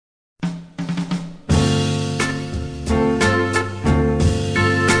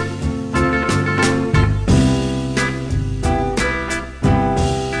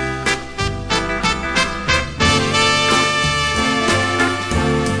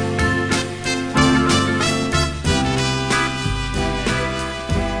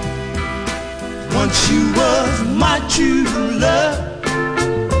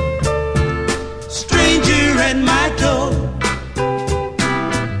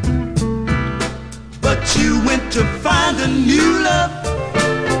you went to find a new love,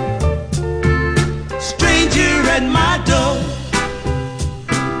 stranger at my door.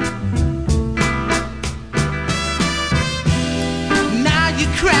 Now you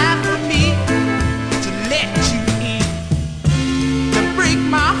cry for me to let you in, to break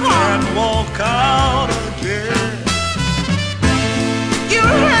my heart and walk out again. You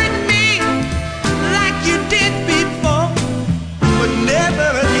hurt me like you did before, but never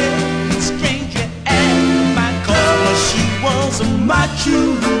again. Stranger at my door. She was my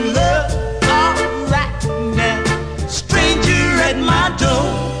true love. All right now, stranger at my door.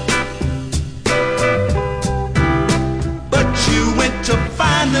 But you went to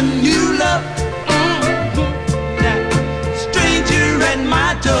find a new love. Now, stranger at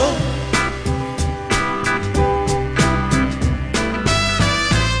my door.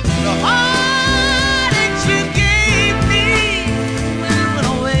 The heartache you gave me when you went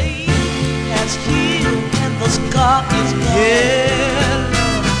away has healed and the scar is gone. Yeah,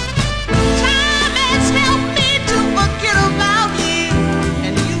 time has helped me to forget about you,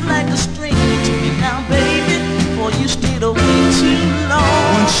 and you like a stranger to me now, baby, for you stayed away too long.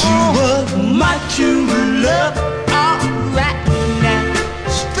 Once you was my true love, all right now,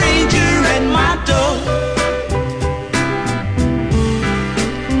 stranger at my door.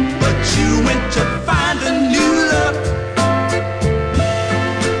 But you went to find a new love,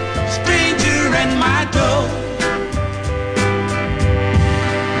 stranger at my door.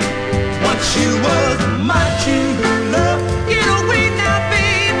 Once you was my true